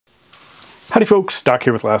Howdy folks, Doc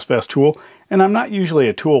here with Last Best Tool, and I'm not usually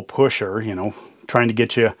a tool pusher, you know, trying to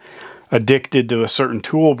get you addicted to a certain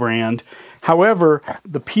tool brand. However,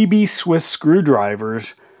 the PB Swiss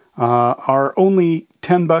screwdrivers are only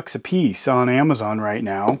 10 bucks a piece on Amazon right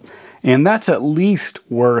now, and that's at least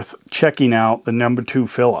worth checking out the number 2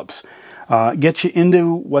 Phillips. Get you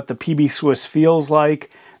into what the PB Swiss feels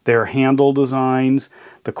like, their handle designs,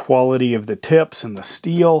 the quality of the tips and the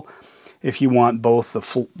steel. If you want both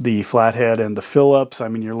the flathead and the Phillips, I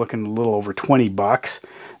mean, you're looking a little over 20 bucks,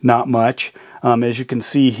 not much. As you can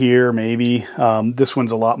see here, maybe this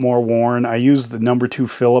one's a lot more worn. I use the number 2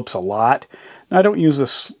 Phillips a lot. I don't use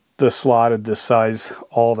the slotted this size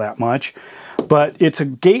all that much, but it's a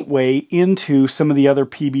gateway into some of the other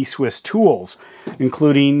PB Swiss tools,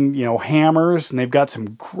 including, you know, hammers, and they've got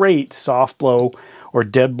some great soft blow or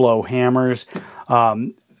dead blow hammers.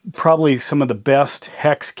 Probably some of the best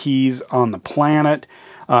hex keys on the planet.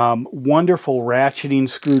 Wonderful ratcheting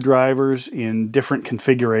screwdrivers in different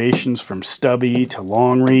configurations from stubby to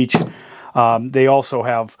long reach. They also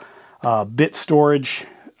have bit storage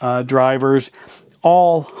drivers,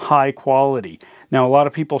 all high quality. Now, a lot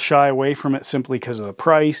of people shy away from it simply because of the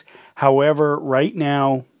price. However, right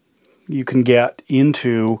now you can get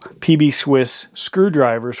into PB Swiss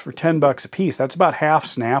screwdrivers for 10 bucks a piece. That's about half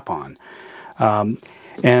Snap-on.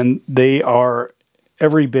 And they are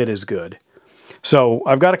every bit as good. So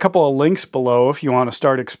I've got a couple of links below if you want to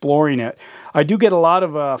start exploring it. I do get a lot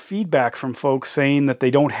of feedback from folks saying that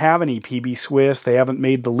they don't have any PB Swiss. They haven't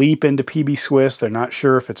made the leap into PB Swiss. They're not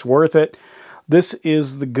sure if it's worth it. This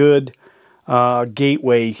is the good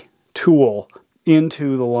gateway tool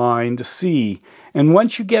into the line to see. And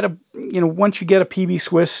once you get a PB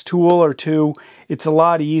Swiss tool or two, it's a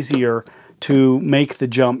lot easier to make the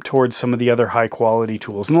jump towards some of the other high quality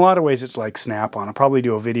tools. In a lot of ways, it's like Snap-on. I'll probably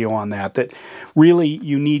do a video on that, that really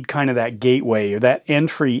you need kind of that gateway or that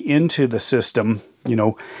entry into the system, you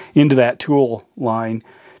know, into that tool line,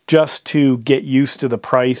 just to get used to the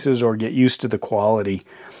prices or get used to the quality.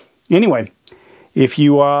 Anyway, if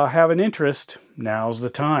you have an interest, now's the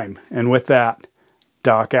time. And with that,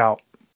 Doc out.